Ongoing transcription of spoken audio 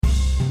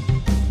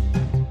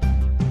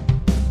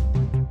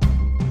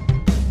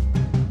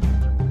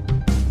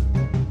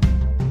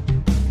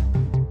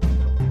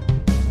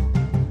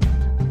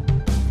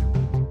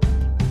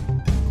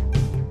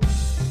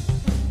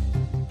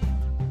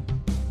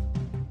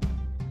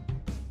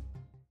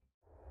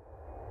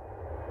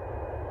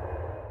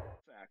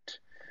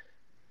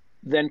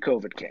Then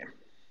COVID came.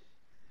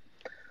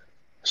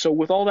 So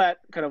with all that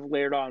kind of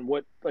layered on,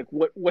 what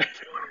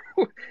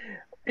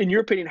in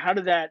your opinion, how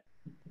did that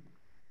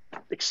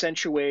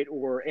accentuate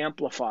or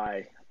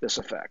amplify this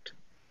effect?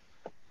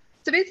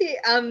 So basically,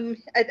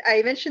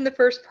 I mentioned the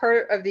first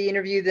part of the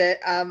interview that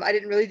I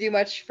didn't really do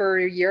much for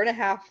a year and a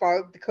half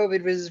while the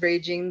COVID was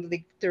raging,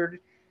 like through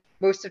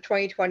most of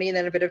 2020 and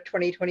then a bit of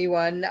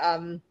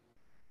 2021.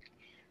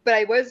 But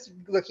I was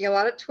looking a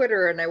lot at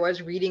Twitter, and I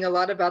was reading a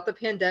lot about the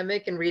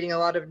pandemic and reading a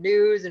lot of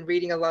news and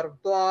reading a lot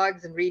of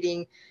blogs and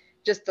reading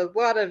just a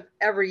lot of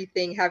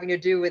everything having to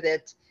do with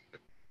it.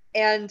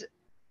 And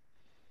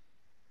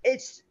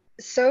it's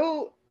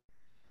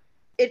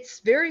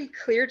very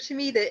clear to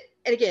me that,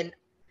 and again,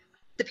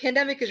 the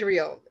pandemic is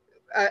real.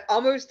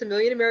 Almost 1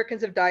 million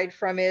Americans have died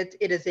from it.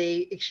 It is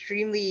a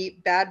extremely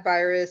bad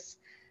virus.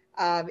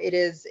 It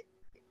is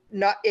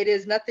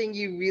nothing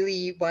you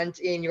really want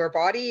in your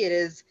body. It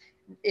is,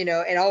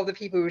 and all the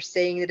people who are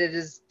saying that it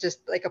is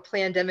just like a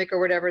pandemic or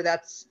whatever,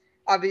 that's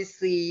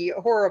obviously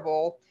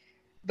horrible.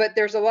 But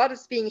there's a lot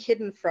that's being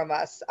hidden from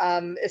us,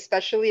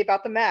 especially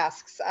about the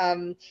masks.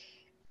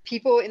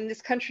 People in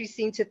this country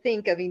seem to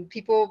think,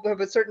 people who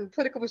have a certain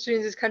political position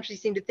in this country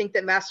seem to think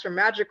that masks are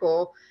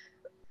magical.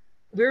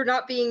 We're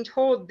not being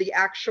told the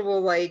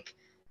actual, the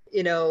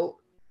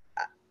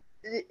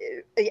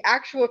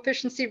actual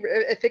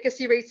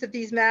efficacy rates of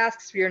these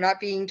masks. We are not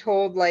being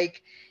told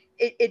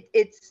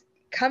it's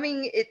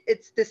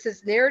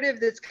this narrative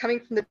that's coming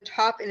from the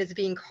top and is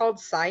being called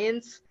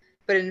science,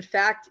 but in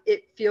fact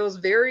it feels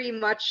very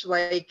much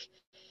like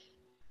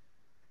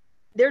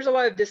there's a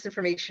lot of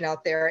disinformation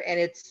out there, and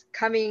it's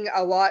coming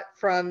a lot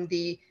from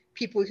the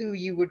people who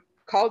you would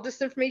call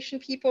disinformation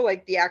people,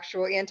 like the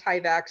actual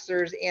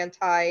anti-vaxxers,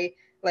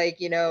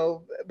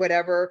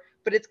 whatever.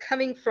 But it's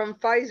coming from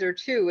Pfizer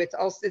too. It's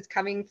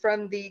coming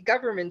from the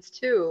governments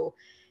too.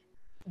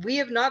 We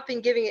have not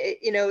been giving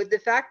it, the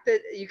fact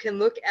that you can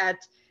look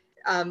at,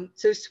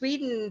 so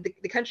Sweden,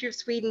 the country of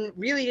Sweden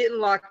really didn't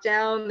lock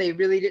down. They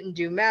really didn't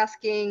do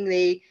masking.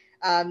 They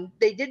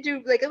did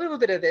do like a little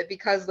bit of it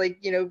because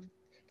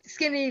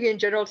Scandinavia in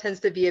general tends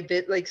to be a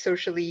bit like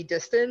socially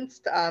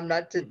distanced,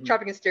 not to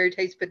chopping in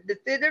stereotypes, but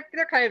they're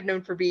kind of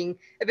known for being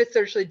a bit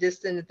socially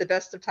distant at the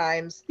best of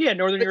times. Yeah,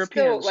 Northern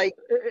Europeans. Still,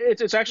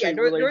 it's actually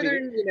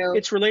related.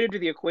 It's related to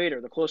the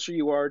equator. The closer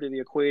you are to the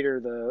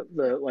equator,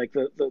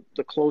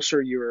 the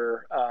closer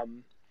your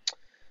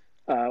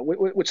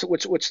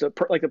what's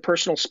the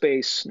personal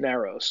space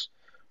narrows,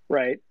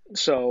 right?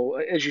 So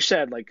as you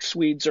said, like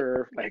Swedes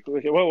are like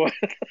whoa.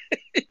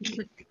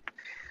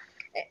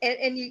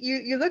 And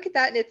you look at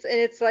that and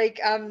it's like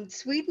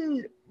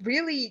Sweden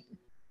really,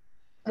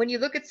 when you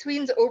look at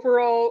Sweden's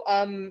overall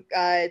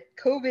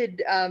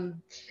COVID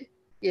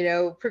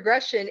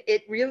progression,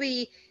 it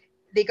really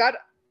they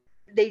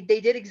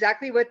did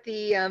exactly what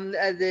the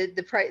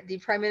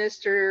prime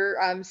minister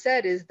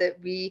said, is that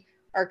we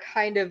are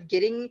kind of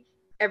getting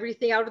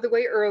everything out of the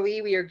way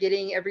early. We are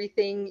getting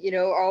everything,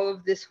 all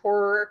of this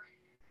horror,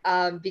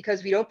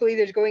 because we don't believe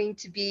there's going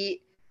to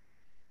be.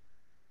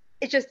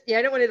 It's just,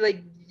 I don't want to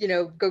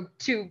go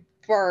too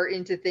far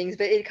into things,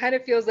 but it kind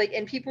of feels like,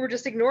 and people were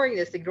just ignoring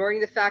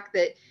the fact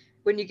that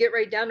when you get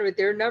right down to it,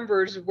 their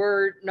numbers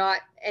were not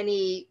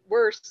any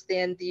worse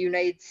than the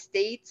United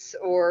States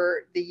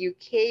or the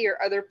UK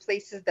or other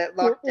places that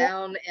locked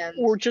down.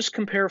 Or just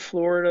compare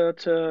Florida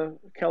to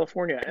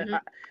California. Mm-hmm.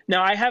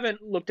 Now, I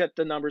haven't looked at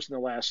the numbers in the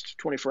last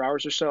 24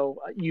 hours or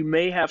so. You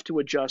may have to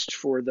adjust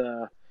for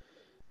the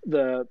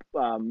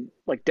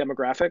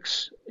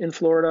demographics in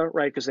Florida,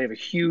 right? Because they have a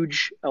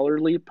huge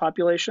elderly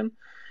population.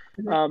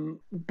 Mm-hmm.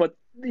 But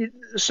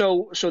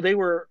so they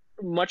were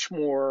much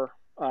more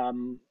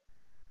open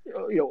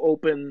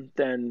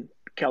than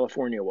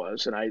California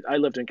was, and I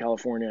lived in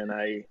California, and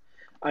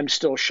I'm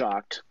still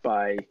shocked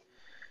by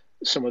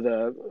some of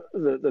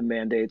the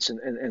mandates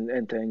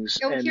and things.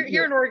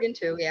 Here in Oregon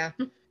too, yeah.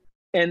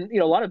 And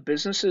a lot of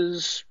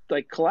businesses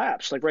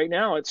collapse. Like right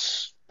now,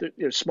 it's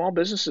small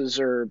businesses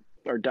are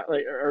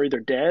either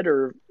dead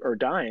or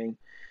dying.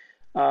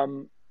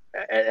 On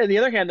the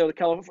other hand, though,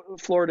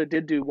 Florida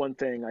did do one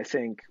thing, I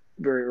think,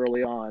 very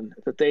early on,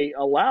 that they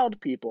allowed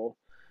people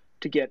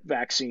to get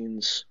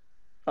vaccines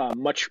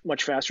much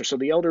faster. So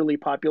the elderly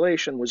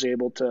population was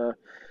able to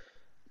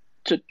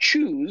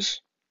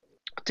choose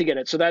to get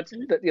it. So that's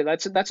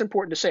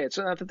important to say. It's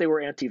not that they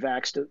were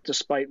anti-vax,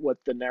 despite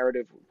what the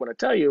narrative would want to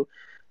tell you.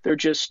 They're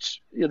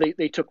just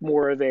they took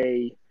more of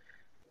a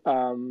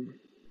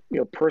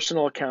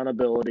personal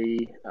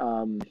accountability,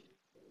 and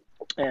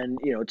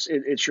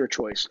it's your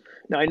choice.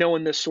 Now, I know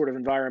in this sort of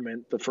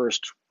environment, the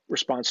first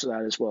response to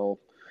that is, well,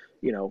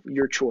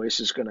 your choice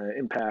is going to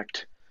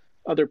impact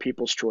other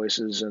people's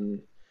choices,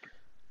 and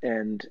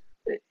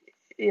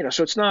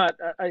so it's not.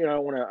 I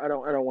don't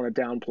want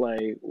to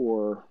downplay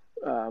or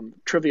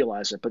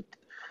trivialize it, but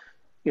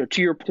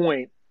to your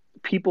point,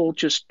 people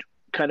just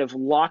kind of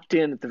locked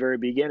in at the very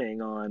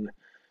beginning on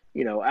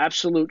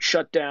absolute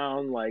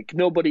shutdown, like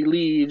nobody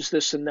leaves,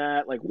 this and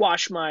that, like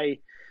wash my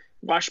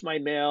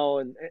mail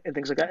and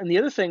things like that. And the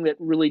other thing that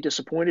really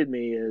disappointed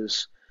me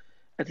is,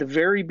 at the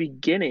very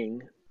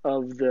beginning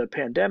of the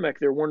pandemic,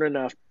 there weren't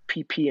enough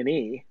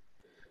PPE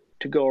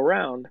to go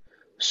around.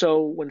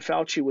 So when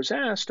Fauci was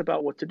asked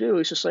about what to do,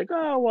 he's just like,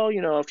 oh, well,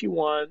 if you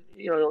want,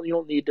 you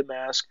don't need to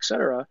mask, et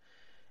cetera.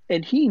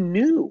 And he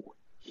knew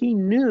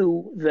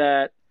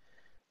that,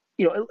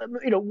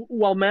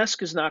 while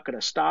mask is not going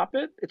to stop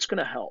it, it's going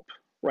to help,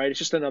 right? It's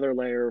just another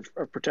layer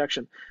of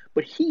protection.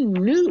 But he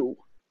knew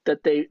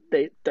that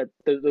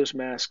those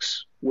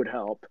masks would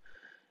help.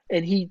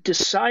 And he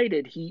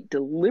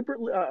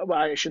deliberately, well,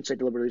 I shouldn't say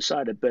deliberately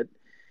decided, but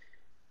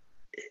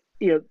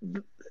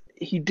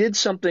he did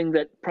something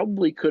that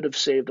probably could have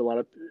saved a lot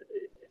of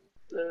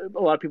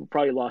people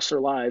probably lost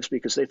their lives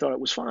because they thought it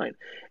was fine.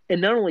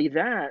 And not only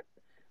that,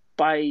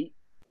 by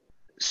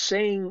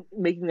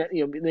making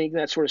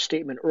that sort of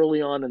statement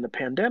early on in the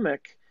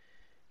pandemic,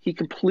 he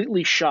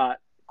completely shot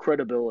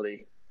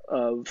credibility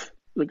of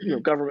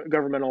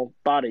governmental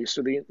bodies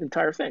through the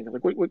entire thing.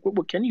 Like,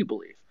 what can you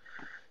believe?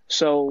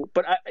 So,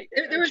 but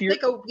there was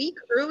like a week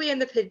early in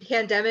the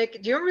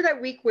pandemic. Do you remember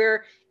that week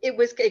where it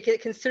was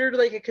considered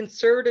like a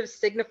conservative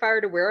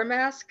signifier to wear a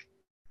mask,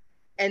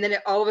 and then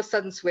it all of a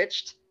sudden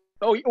switched?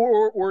 Oh,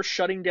 or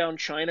shutting down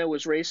China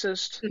was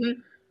racist,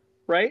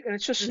 right? And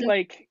it's just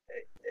like,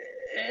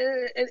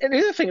 and the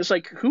other thing is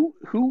like, who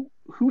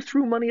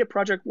threw money at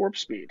Project Warp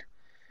Speed,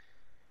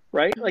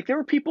 right? Like there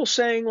were people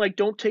saying like,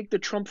 don't take the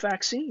Trump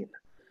vaccine.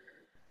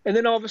 And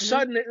then all of a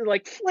sudden it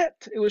like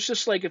flipped. It was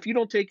just like, if you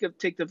don't take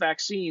the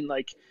vaccine,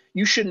 like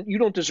you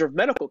don't deserve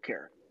medical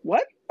care.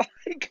 What?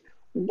 Like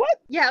what?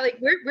 Yeah, like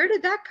where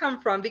did that come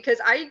from? Because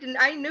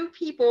I know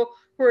people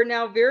who are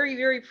now very,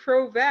 very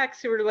pro-vax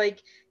who are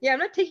like, yeah, I'm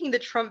not taking the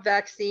Trump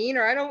vaccine,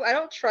 or I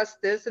don't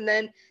trust this. And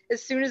then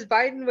as soon as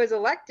Biden was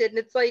elected, and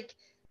it's like,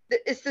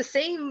 it's the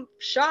same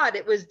shot.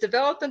 It was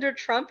developed under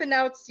Trump and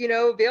now it's,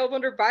 available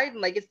under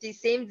Biden. Like it's the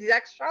same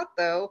exact shot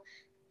though.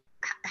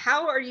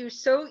 How are you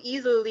so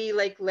easily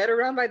like led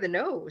around by the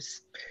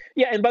nose?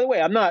 Yeah, and by the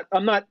way, I'm not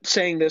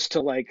saying this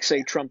to like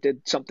say Trump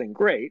did something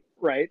great,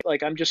 right?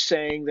 Like I'm just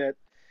saying that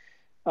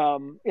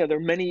there are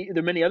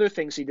many other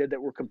things he did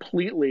that were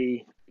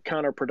completely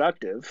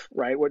counterproductive,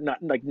 right?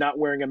 Not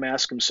wearing a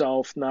mask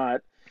himself,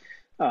 not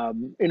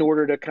in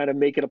order to kind of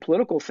make it a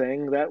political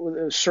thing. That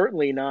was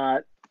certainly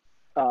not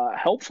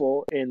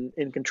helpful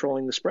in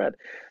controlling the spread.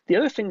 The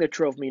other thing that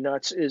drove me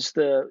nuts is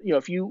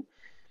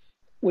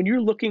when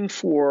you're looking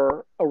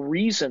for a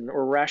reason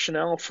or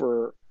rationale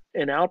for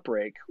an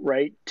outbreak,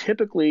 right?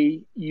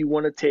 Typically, you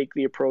want to take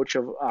the approach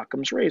of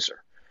Occam's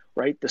razor,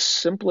 right? The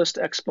simplest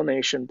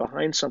explanation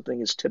behind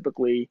something is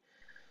typically,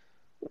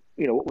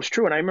 what was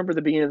true. And I remember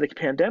the beginning of the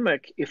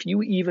pandemic, if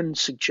you even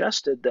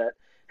suggested that,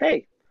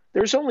 hey,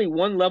 there's only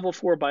one level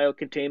 4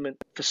 biocontainment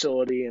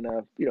facility in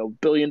a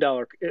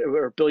billion-dollar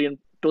or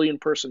billion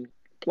person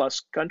plus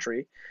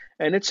country,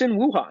 and it's in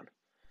Wuhan.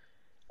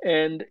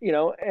 And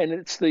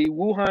it's the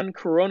Wuhan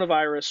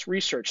Coronavirus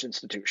Research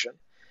Institution,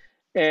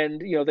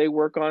 and they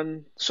work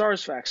on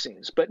SARS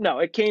vaccines. But no,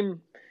 it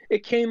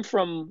came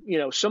from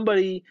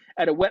somebody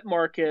at a wet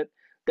market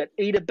that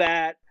ate a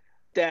bat,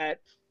 that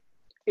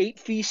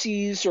ate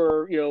feces,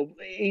 or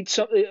ate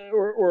something,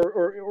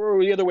 or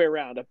the other way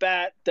around, a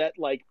bat that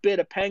like bit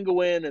a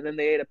penguin, and then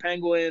they ate a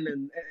penguin,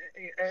 and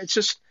it's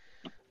just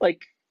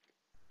like.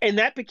 And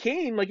that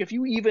became like, if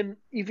you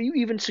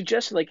even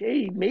suggested like,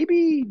 hey,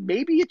 maybe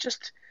it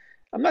just,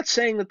 I'm not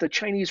saying that the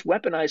Chinese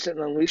weaponized it and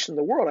unleashed it in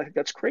the world. I think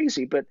that's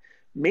crazy, but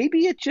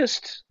maybe it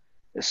just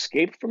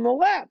escaped from the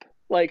lab.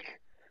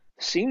 Like,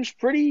 seems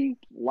pretty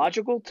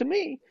logical to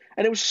me.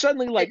 And it was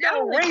suddenly like,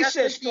 oh,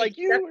 racist, like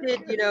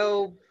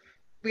accepted,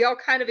 we all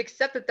kind of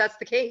accept that that's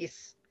the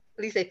case.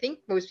 At least I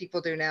think most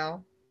people do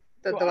now.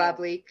 The lab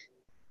leak.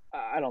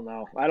 I don't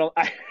know.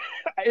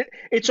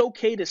 It's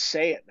okay to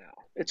say it now.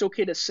 It's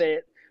okay to say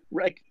it.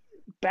 Like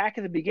back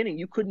in the beginning,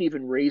 you couldn't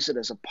even raise it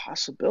as a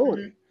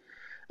possibility.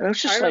 And I was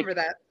just remember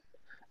that.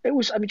 It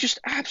was, just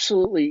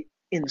absolutely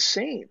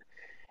insane.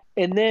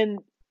 And then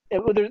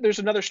there's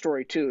another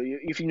story too.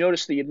 If you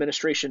notice, the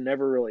administration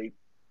never really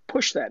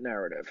pushed that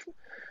narrative,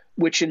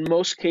 which in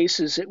most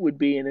cases it would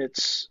be in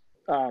its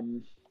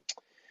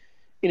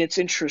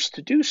interest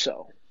to do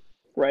so,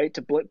 right?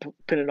 To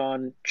pin it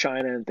on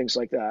China and things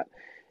like that.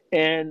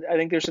 And I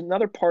think there's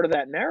another part of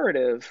that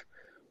narrative,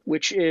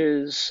 which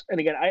is, and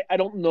again, I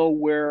don't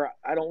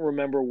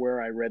remember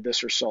where I read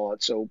this or saw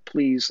it. So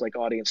please, like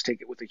audience,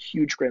 take it with a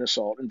huge grain of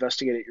salt,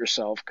 investigate it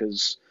yourself.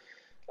 Cause,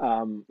 I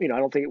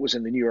don't think it was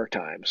in the New York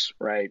Times.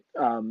 Right.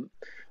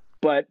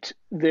 But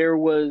there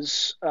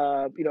was,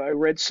 I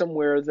read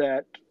somewhere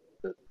that,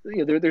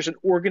 there's an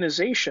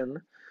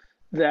organization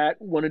that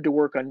wanted to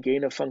work on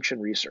gain of function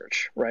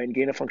research, right? And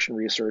gain of function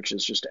research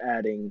is just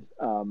adding,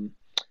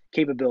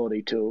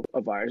 capability to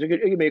a virus.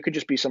 It could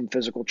just be some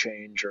physical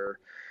change or,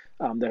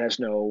 that has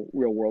no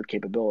real world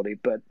capability.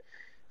 But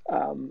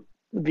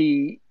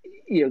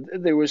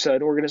there was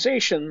an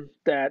organization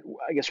that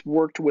I guess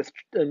worked with,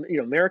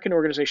 American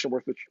organization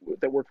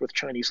that worked with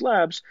Chinese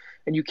labs,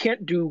 and you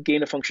can't do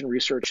gain of function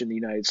research in the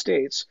United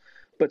States,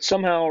 but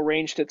somehow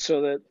arranged it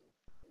so that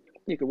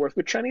You could work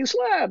with Chinese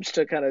labs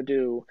to kind of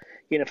do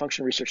gain of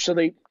function research. So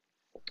they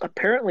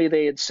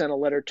had sent a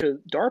letter to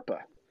DARPA,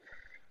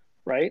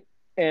 right?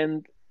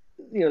 And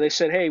they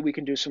said, hey, we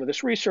can do some of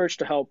this research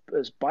to help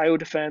as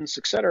biodefense,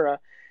 et cetera.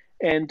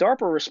 And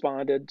DARPA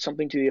responded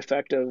something to the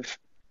effect of,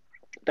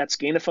 that's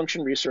gain of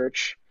function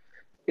research.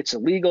 It's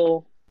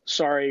illegal.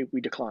 Sorry,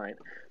 we decline.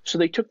 So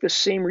they took the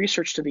same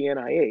research to the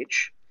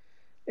NIH,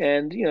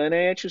 and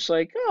NIH was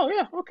like, oh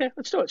yeah, okay,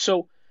 let's do it.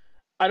 So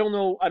I don't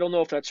know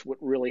if that's what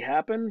really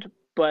happened,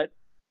 but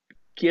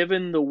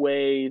given the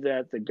way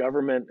that the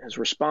government has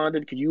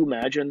responded, could you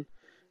imagine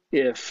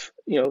if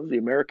the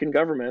American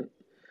government,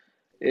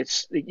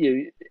 it's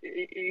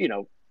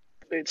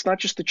it's not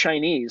just the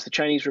Chinese. The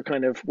Chinese were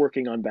kind of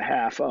working on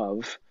behalf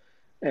of,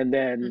 and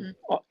then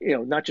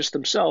Mm-hmm. not just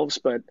themselves,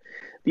 but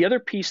the other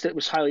piece that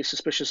was highly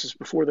suspicious is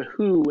before the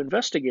WHO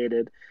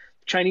investigated,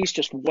 the Chinese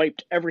just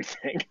wiped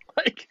everything.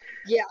 Like,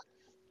 Yeah.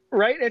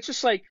 right? It's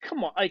just like,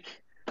 come on, And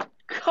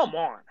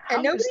how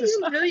is nobody this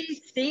even not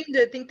really seemed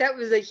to think that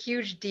was a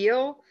huge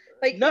deal.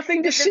 Like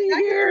nothing to the see fact that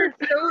here?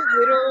 there's so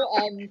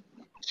little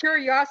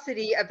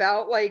curiosity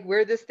about like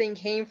where this thing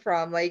came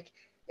from, like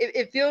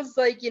it feels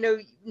like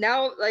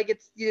now like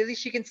it's at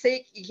least you can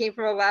say it came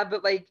from a lab,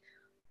 but like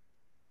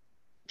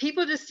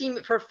people just seem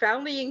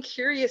profoundly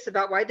incurious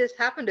about why this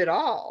happened at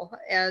all,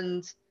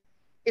 and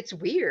it's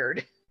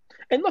weird.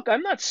 And look,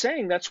 I'm not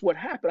saying that's what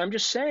happened. I'm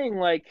just saying,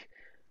 like,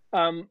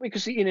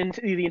 because the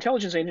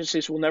intelligence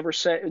agencies will never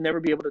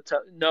be able to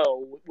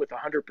know with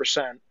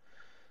 100%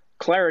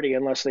 clarity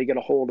unless they get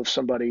a hold of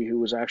somebody who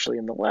was actually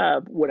in the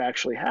lab what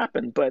actually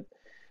happened. But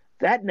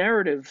that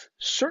narrative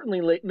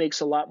certainly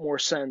makes a lot more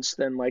sense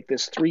than like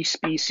this three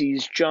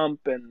species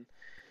jump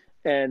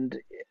and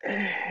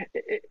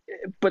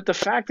but the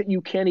fact that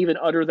you can't even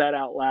utter that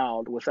out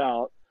loud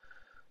without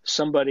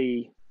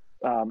somebody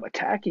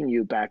attacking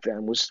you back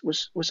then was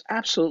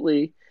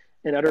absolutely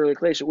and utterly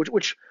crazy.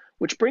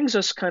 Which brings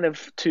us kind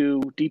of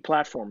to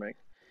deplatforming,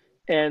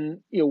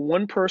 and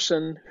one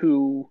person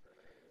who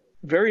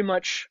very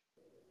much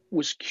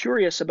was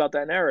curious about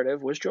that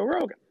narrative was Joe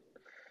Rogan,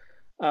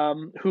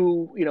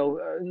 who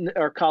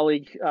our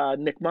colleague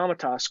Nick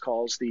Mamatas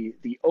calls the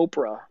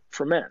Oprah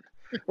for men,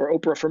 or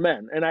Oprah for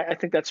men, and I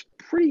think that's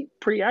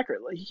pretty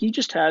accurate. Like, he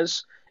just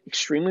has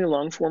extremely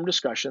long form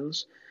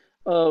discussions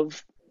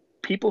of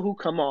people who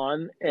come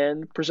on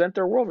and present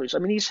their worldviews. I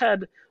mean, he's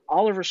had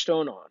Oliver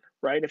Stone on,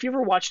 right? If you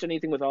ever watched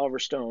anything with Oliver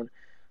Stone,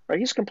 right,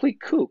 he's a complete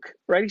kook,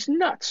 right? He's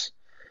nuts,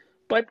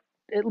 but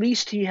at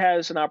least he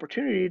has an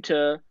opportunity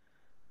to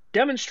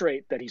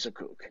demonstrate that he's a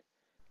kook,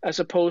 as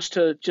opposed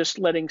to just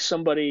letting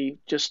somebody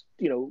just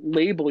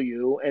label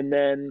you, and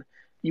then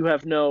you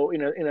have no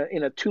in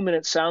a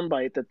 2-minute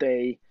soundbite that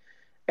they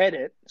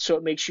edit, so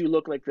it makes you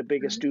look like the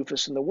biggest Mhm.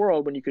 doofus in the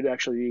world when you could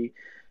actually be,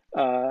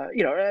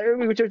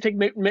 we would take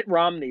Mitt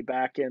Romney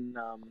back in,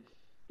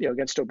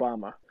 against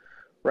Obama,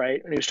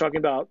 right? And he was talking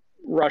about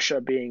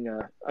Russia being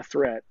a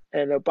threat,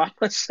 and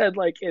Obama said,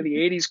 like, in the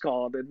 '80s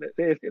called, and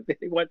they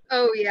went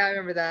Oh yeah, I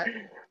remember that.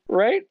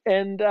 right.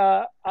 And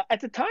at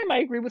the time, I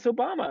agree with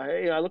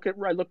Obama. I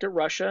looked at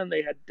Russia, and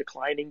they had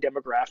declining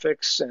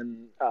demographics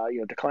and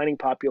declining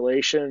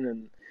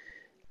population,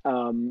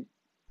 and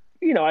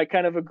I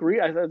kind of agree.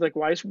 I was like,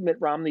 why is Mitt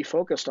Romney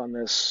focused on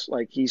this?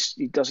 Like, he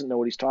doesn't know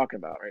what he's talking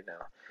about right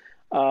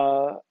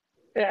now.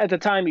 At the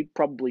time, he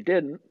probably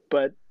didn't,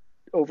 but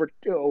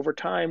over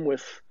time,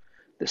 with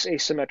this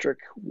asymmetric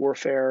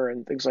warfare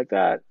and things like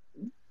that,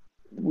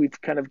 we've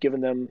kind of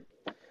given them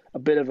a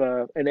bit of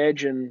an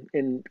edge in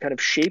kind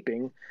of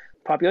shaping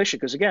population.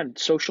 Because again,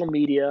 social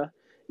media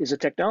is a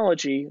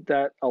technology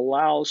that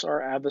allows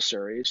our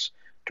adversaries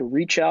to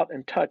reach out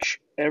and touch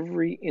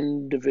every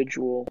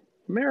individual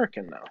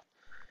American now,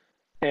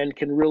 and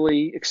can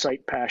really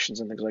excite passions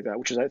and things like that,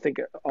 which is, I think,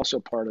 also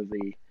part of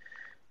the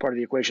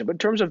equation. But in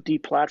terms of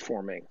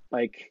deplatforming,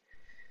 like,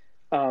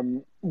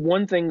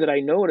 one thing that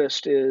I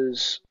noticed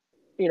is,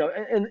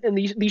 and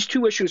these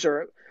two issues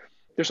are,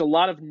 there's a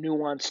lot of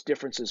nuanced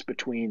differences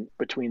between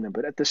them,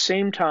 but at the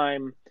same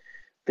time,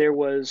 there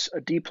was a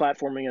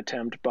deplatforming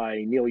attempt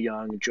by Neil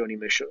Young and Joni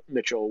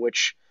Mitchell,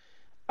 which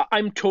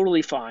I'm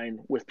totally fine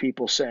with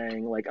people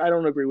saying, like, I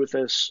don't agree with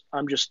this.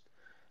 I'm just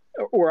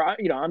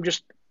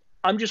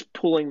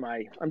pulling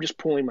my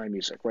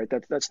music, right?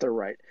 That's their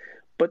right.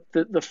 But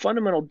the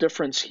fundamental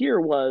difference here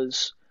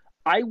was,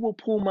 I will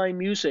pull my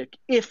music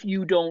if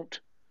you don't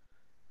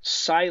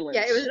Yeah, it was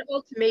silence. an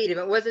ultimatum.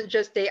 It wasn't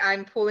just a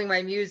I'm pulling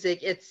my music.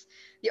 It's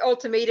the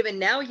ultimatum. And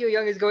now Yo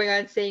Young is going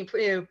on saying,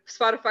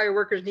 Spotify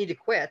workers need to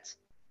quit.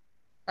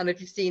 I don't know if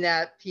you've seen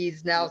that.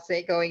 He's now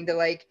going to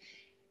like,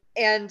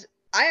 and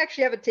I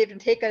actually have a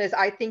different take on this.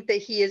 I think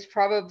that he is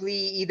probably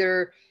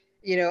either,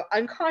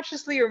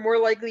 unconsciously or more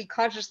likely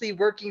consciously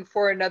working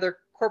for another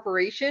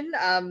corporation.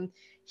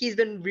 He's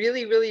been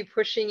really, really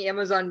pushing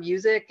Amazon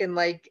Music, and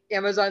like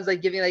Amazon's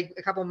like giving like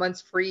a couple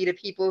months free to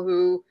people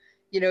who,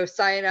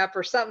 sign up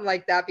or something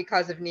like that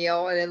because of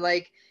Neil. And then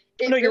like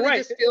No, it you're really right.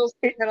 just feels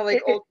It, kind of like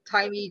it, it, old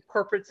timey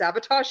corporate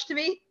sabotage to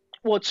me.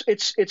 well,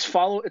 it's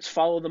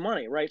follow the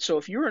money, right? So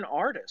if you're an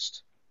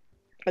artist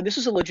and this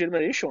is a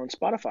legitimate issue on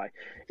Spotify.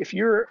 If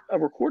you're a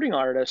recording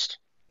artist,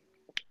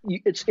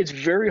 it's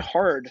very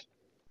hard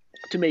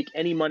to make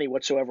any money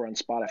whatsoever on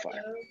Spotify.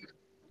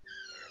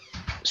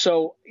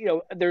 So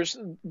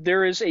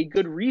there is a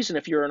good reason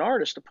if you're an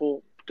artist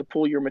to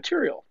pull your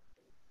material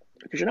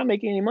because you're not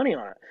making any money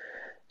on it.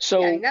 Yeah,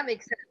 I mean, So that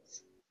makes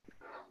sense.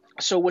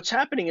 so what's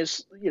happening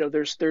is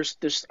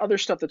there's other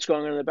stuff that's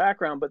going on in the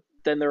background, but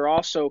then they're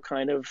also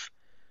kind of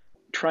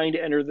trying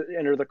to enter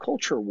the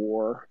culture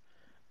war.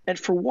 And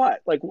for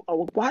what? Like,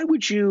 why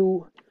would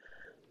you?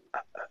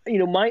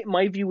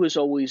 My view has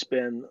always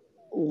been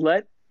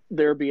let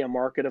there be a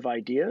market of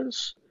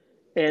ideas,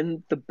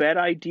 and the bad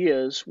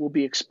ideas will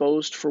be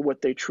exposed for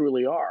what they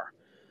truly are.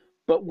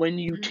 But when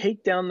you Mhm.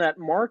 take down that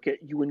market,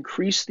 you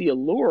increase the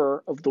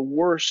allure of the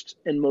worst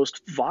and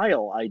most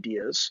vile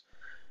ideas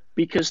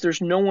because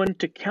there's no one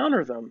to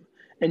counter them.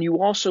 And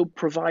you also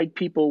provide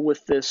people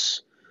with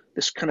this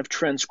kind of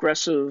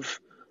transgressive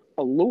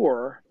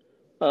allure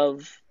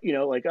of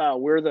like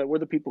we're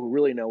the people who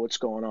really know what's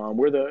going on.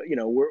 We're the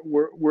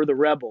we're the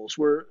rebels.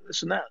 We're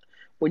this and that.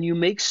 When you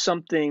make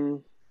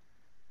something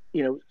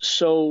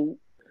so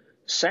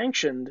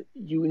sanctioned,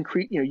 you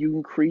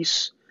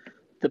increase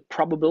the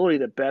probability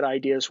that bad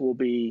ideas will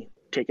be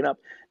taken up.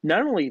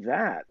 Not only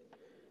that,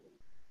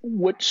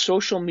 what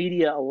social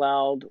media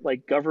allowed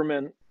like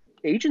government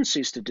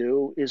agencies to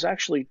do is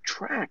actually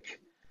track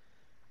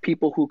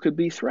people who could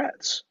be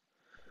threats.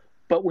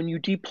 But when you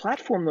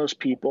deplatform those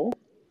people,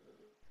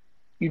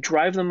 you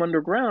drive them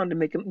underground and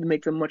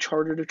make them much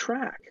harder to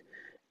track.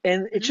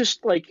 And it's Mhm.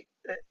 just like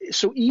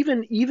so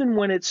even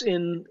when it's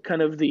in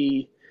kind of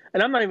the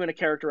and I'm not even going to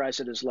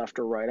characterize it as left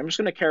or right. I'm just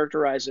going to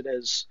characterize it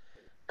as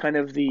kind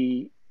of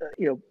the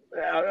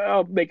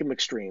I'll make them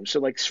extreme. So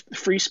like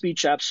free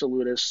speech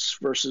absolutists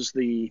versus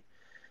the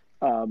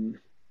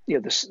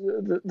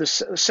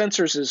the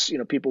censors is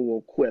people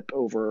will quip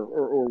over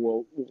or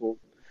will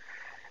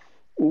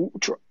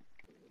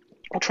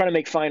try to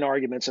make fine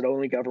arguments that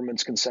only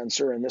governments can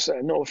censor and this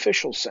no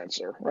official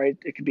censor, right?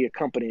 It could be a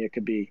company, it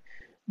could be,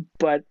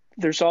 but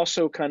there's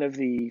also kind of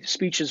the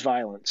speech is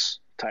violence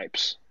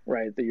types,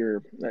 right?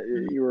 You're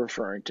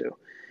referring to,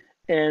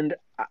 and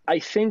I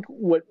think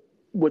what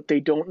they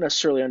don't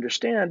necessarily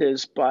understand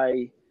is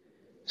by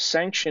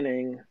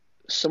sanctioning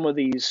some of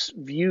these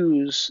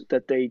views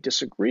that they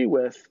disagree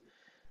with,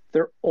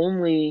 they're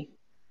only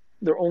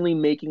they're only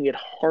making it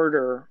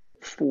harder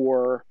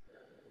for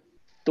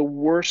the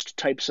worst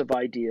types of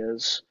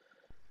ideas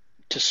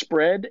to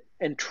spread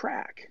and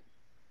track.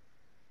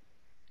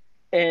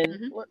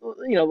 And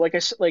Mhm. like I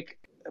said, like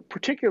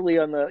particularly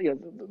on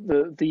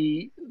the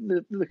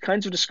the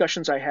kinds of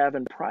discussions I have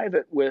in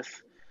private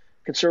with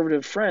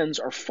conservative friends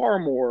are far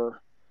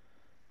more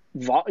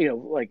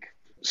like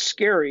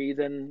scary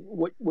than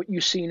what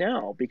you see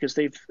now because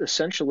they've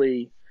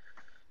essentially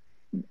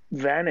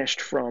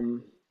vanished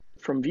from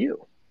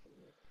view.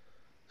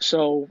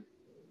 So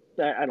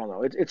I don't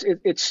know.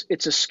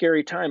 It's a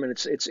scary time, and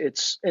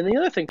it's and the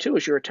other thing too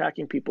is you're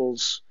attacking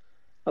people's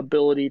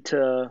ability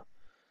to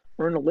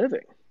earn a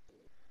living.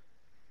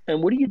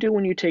 And what do you do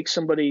when you take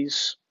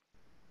somebody's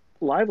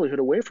livelihood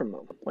away from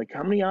them? Like,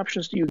 how many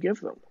options do you give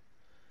them?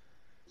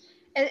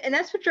 And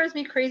that's what drives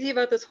me crazy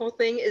about this whole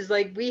thing is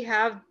like we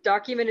have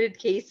documented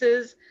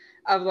cases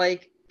of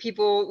like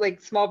people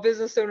like small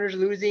business owners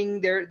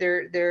losing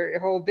their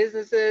whole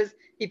businesses,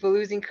 people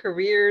losing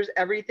careers,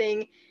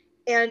 everything.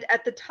 And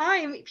at the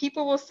time,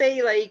 people will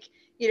say like,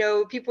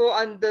 people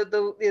on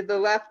the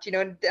left, I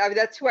mean,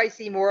 that's who I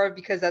see more of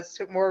because that's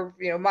more,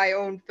 my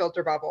own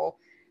filter bubble.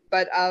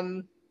 But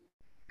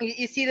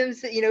you see them,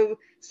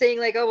 saying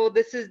like, oh well,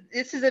 this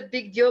is a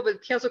big deal,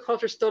 but cancel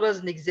culture still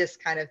doesn't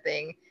exist, kind of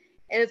thing.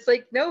 And it's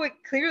like, no, it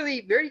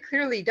clearly, very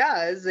clearly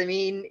does. I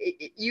mean,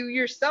 you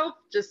yourself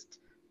just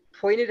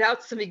pointed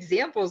out some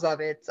examples of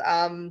it.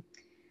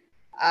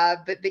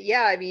 But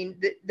yeah, I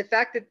mean, the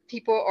fact that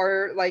people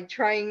are like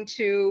trying,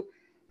 and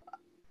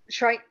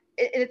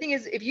the thing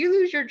is, if you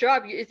lose your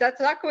job,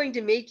 that's not going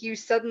to make you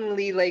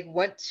suddenly like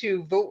want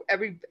to vote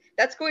every.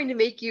 That's going to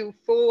make you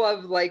full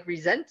of like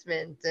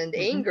resentment and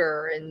Mm-hmm.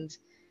 anger and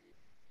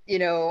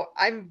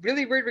I'm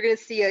really worried we're going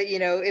to see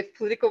if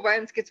political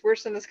violence gets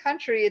worse in this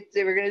country,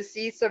 we're going to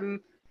see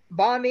some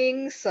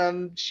bombings,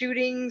 some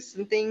shootings,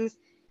 and things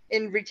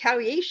in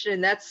retaliation.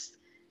 That's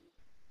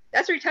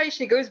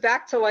retaliation. It goes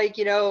back to like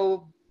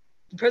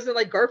President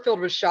like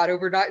Garfield was shot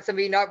over not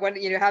somebody not when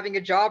having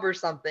a job or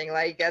something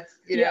like that's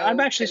Yeah,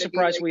 I'm actually going to be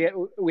surprised like.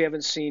 we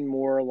haven't seen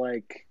more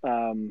like.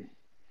 You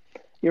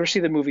ever see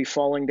the movie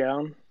Falling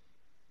Down?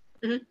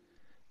 Mhm.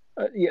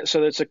 Yeah,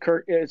 so it's a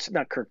Kirk. It's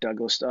not Kirk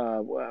Douglas.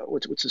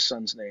 What's his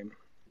son's name?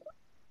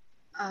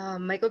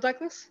 Michael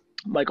Douglas.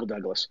 Michael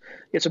Douglas.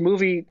 It's a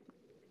movie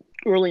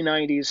early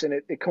 '90s, and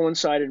it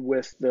coincided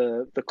with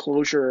the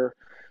closure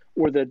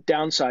or the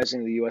downsizing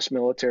of the U.S.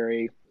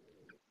 military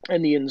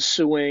and the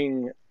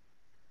ensuing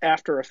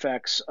after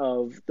effects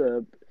of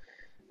the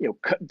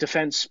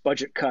defense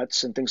budget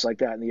cuts and things like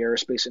that in the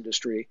aerospace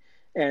industry.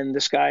 And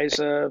this guy's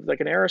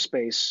like an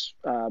aerospace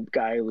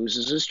guy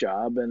loses his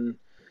job, and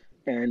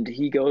and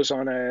he goes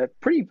on a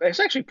pretty, it's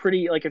actually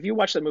pretty, like if you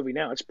watch the movie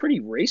now, it's pretty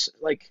racist.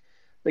 Like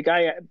the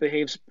guy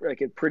behaves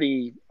like a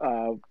pretty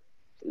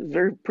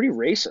very pretty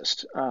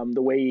racist,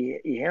 the way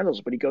he handles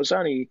it, but he goes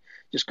on, he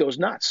just goes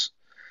nuts.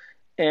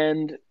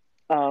 And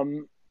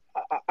um,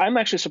 I'm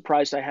actually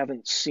surprised I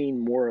haven't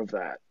seen more of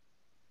that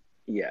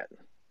yet.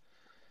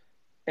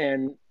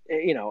 And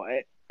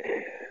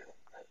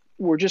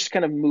we're just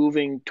kind of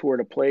moving toward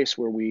a place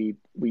where we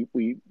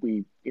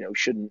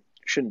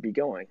shouldn't be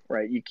going,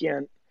 right? You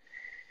can't.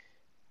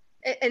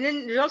 And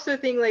then there's also the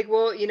thing like,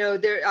 well,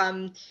 there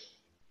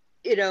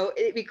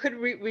we could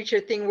reach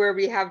a thing where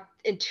we have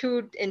in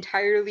two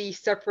entirely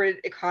separate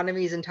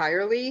economies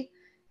entirely.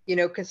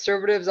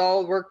 Conservatives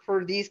all work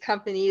for these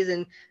companies,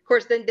 and of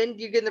course then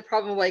you get in the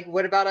problem like,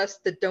 what about us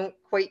that don't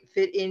quite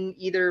fit in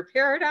either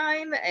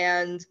paradigm?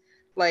 And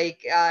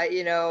like,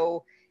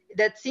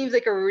 that seems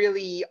like a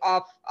really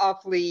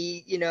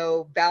awfully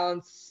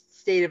balanced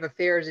state of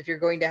affairs if you're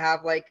going to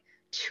have like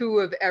two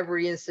of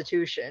every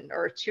institution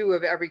or two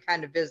of every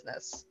kind of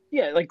business.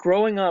 Yeah, like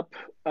growing up,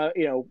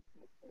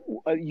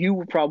 you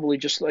were probably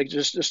just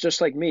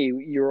like me.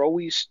 You're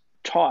always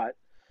taught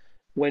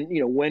when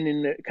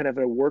in kind of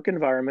a work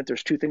environment,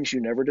 there's two things you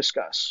never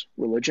discuss: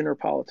 religion or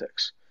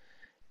politics.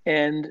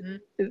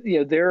 And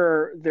Mm-hmm.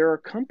 there are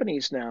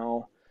companies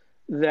now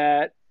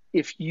that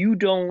if you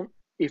don't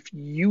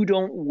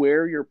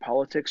wear your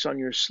politics on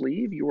your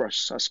sleeve, you are a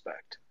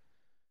suspect.